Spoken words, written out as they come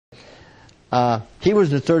He was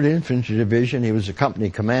the 3rd Infantry Division. He was a company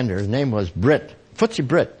commander. His name was Britt, Footsie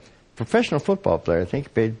Britt, professional football player. I think he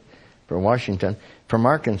played for Washington, from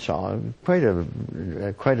Arkansas, quite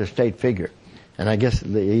a state figure, and I guess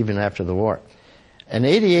even after the war. An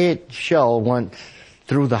 88 shell went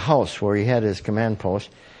through the house where he had his command post,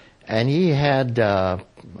 and he had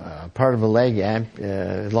part of a leg,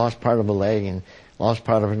 lost part of a leg and lost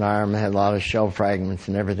part of an arm, had a lot of shell fragments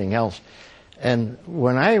and everything else. And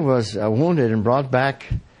when I was wounded and brought back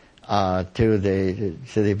to the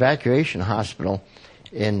evacuation hospital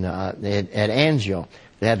at Anzio,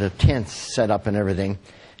 they had the tents set up and everything.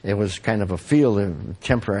 It was kind of a field, a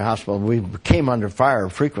temporary hospital. We came under fire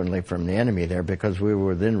frequently from the enemy there because we were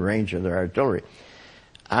within range of their artillery.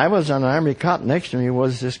 I was on an Army cop. Next to me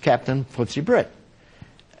was this Captain Footsie Britt.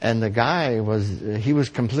 And the guy he was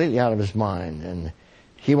completely out of his mind, and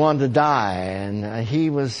he wanted to die, and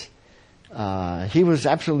he was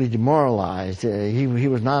absolutely demoralized. He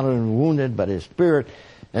was not only wounded, but his spirit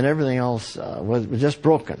and everything else was just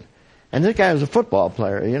broken. And this guy was a football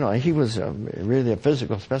player, you know. He was really a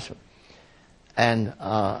physical specimen. And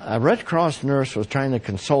a Red Cross nurse was trying to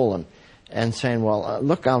console him and saying, well,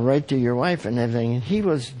 look, I'll write to your wife and everything. And he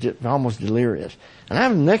was almost delirious. And I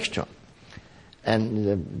have him next to him.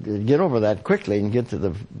 And to get over that quickly and get to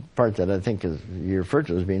the part that I think you referred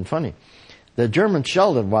to as being funny. The Germans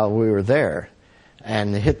shelled it while we were there.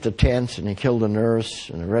 And they hit the tents, and he killed a nurse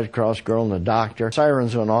and a Red Cross girl and a doctor.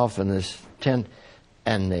 Sirens went off in this tent.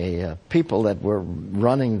 And the people that were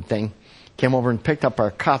running the thing came over and picked up our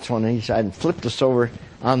cots on each side and flipped us over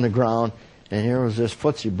on the ground. And here was this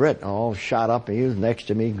Footsie Britt, all shot up, and he was next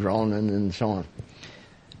to me groaning and so on.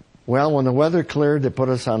 Well, when the weather cleared, they put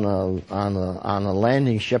us on a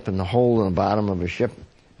landing ship in the hole in the bottom of a ship.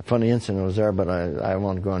 A funny incident was there, but I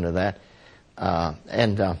won't go into that.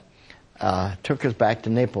 Took us back to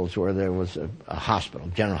Naples, where there was a hospital,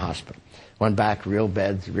 general hospital. Went back, real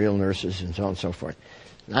beds, real nurses, and so on and so forth.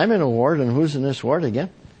 I'm in a ward, and who's in this ward again?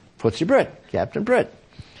 Footsie Britt, Captain Britt.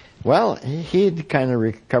 Well, he'd kind of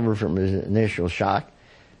recovered from his initial shock,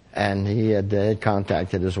 and he had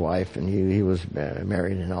contacted his wife, and he was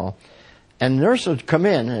married and all. And nurses would come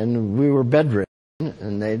in, and we were bedridden,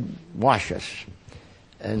 and they'd wash us.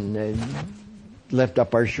 And they'd lift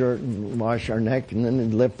up our shirt and wash our neck, and then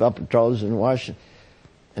they'd lift up our trousers and wash it.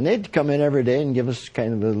 And they'd come in every day and give us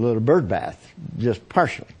kind of a little bird bath, just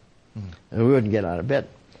partially. And we wouldn't get out of bed.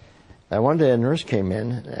 One day a nurse came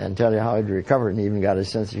in and tell you how he'd recovered and even got his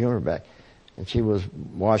sense of humor back. And she was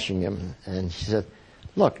washing him, and she said,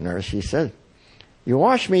 look, nurse, she said, you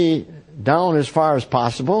wash me down as far as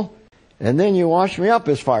possible, and then you wash me up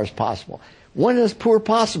as far as possible. When is poor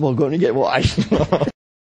possible going to get washed?